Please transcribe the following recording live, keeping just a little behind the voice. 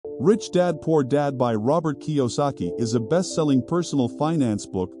Rich Dad Poor Dad by Robert Kiyosaki is a best-selling personal finance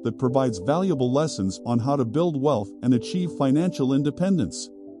book that provides valuable lessons on how to build wealth and achieve financial independence.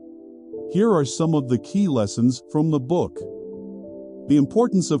 Here are some of the key lessons from the book. The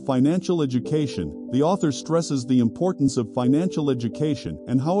importance of financial education. The author stresses the importance of financial education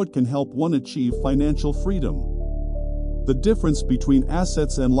and how it can help one achieve financial freedom. The difference between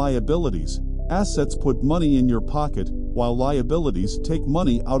assets and liabilities. Assets put money in your pocket, while liabilities take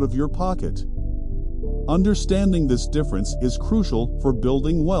money out of your pocket. Understanding this difference is crucial for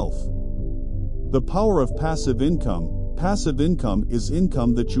building wealth. The power of passive income. Passive income is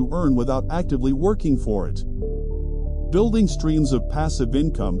income that you earn without actively working for it. Building streams of passive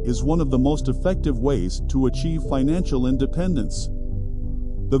income is one of the most effective ways to achieve financial independence.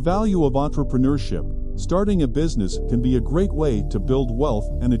 The value of entrepreneurship. Starting a business can be a great way to build wealth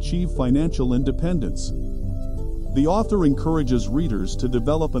and achieve financial independence. The author encourages readers to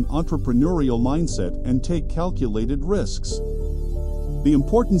develop an entrepreneurial mindset and take calculated risks. The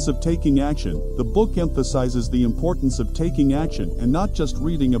importance of taking action. The book emphasizes the importance of taking action and not just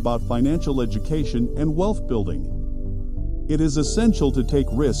reading about financial education and wealth building. It is essential to take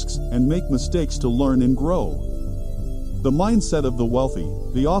risks and make mistakes to learn and grow. The mindset of the wealthy.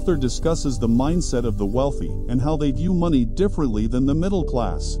 The author discusses the mindset of the wealthy and how they view money differently than the middle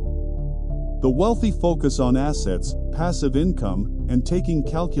class. The wealthy focus on assets, passive income, and taking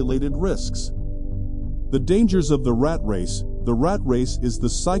calculated risks. The dangers of the rat race. The rat race is the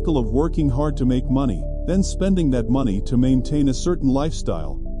cycle of working hard to make money, then spending that money to maintain a certain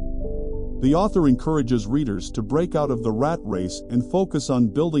lifestyle. The author encourages readers to break out of the rat race and focus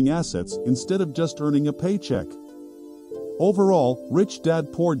on building assets instead of just earning a paycheck. Overall, Rich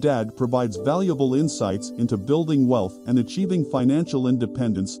Dad Poor Dad provides valuable insights into building wealth and achieving financial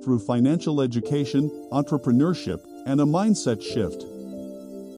independence through financial education, entrepreneurship, and a mindset shift.